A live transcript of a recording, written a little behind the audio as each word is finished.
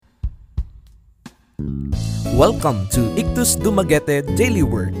Welcome to Ictus Dumaguete Daily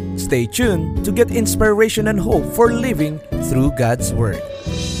Word. Stay tuned to get inspiration and hope for living through God's Word.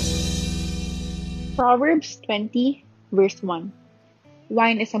 Proverbs 20, verse 1.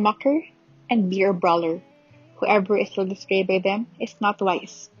 Wine is a mocker, and beer a brawler. Whoever is led astray by them is not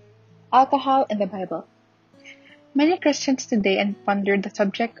wise. Alcohol in the Bible. Many Christians today ponder the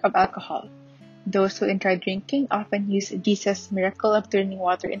subject of alcohol. Those who enjoy drinking often use Jesus' miracle of turning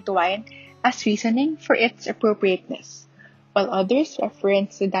water into wine as reasoning for its appropriateness, while others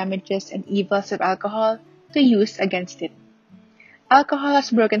reference the damages and evils of alcohol to use against it. Alcohol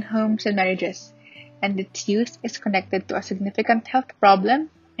has broken homes and marriages, and its use is connected to a significant health problem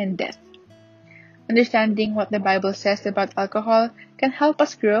and death. Understanding what the Bible says about alcohol can help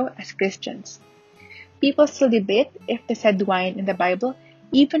us grow as Christians. People still debate if the said wine in the Bible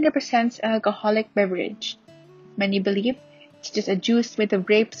even represents an alcoholic beverage. Many believe it's just a juice made of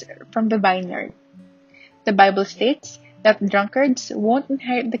grapes from the vineyard. The Bible states that drunkards won't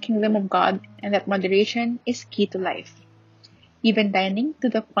inherit the kingdom of God and that moderation is key to life. Even dining to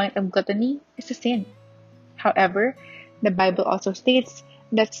the point of gluttony is a sin. However, the Bible also states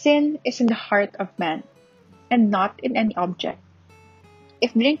that sin is in the heart of man and not in any object.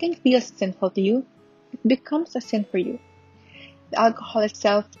 If drinking feels sinful to you, it becomes a sin for you. The alcohol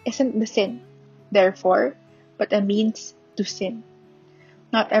itself isn't the sin, therefore, but a means to sin.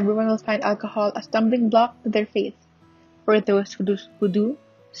 Not everyone will find alcohol a stumbling block to their faith. For those who do,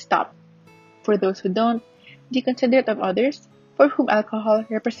 stop. For those who don't, be considerate of others for whom alcohol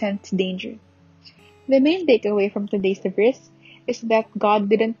represents danger. The main takeaway from today's verse is that God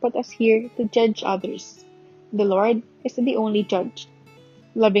didn't put us here to judge others. The Lord is the only judge.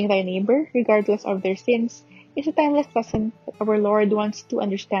 Loving thy neighbor, regardless of their sins, is a timeless lesson that our Lord wants to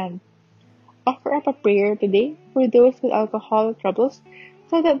understand. Offer up a prayer today for those with alcohol troubles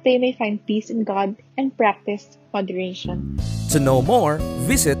so that they may find peace in God and practice moderation. To know more,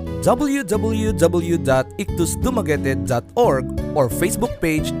 visit www.ictusdumaguete.org or Facebook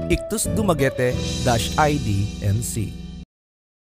page Ictus Dumaguete-IDNC.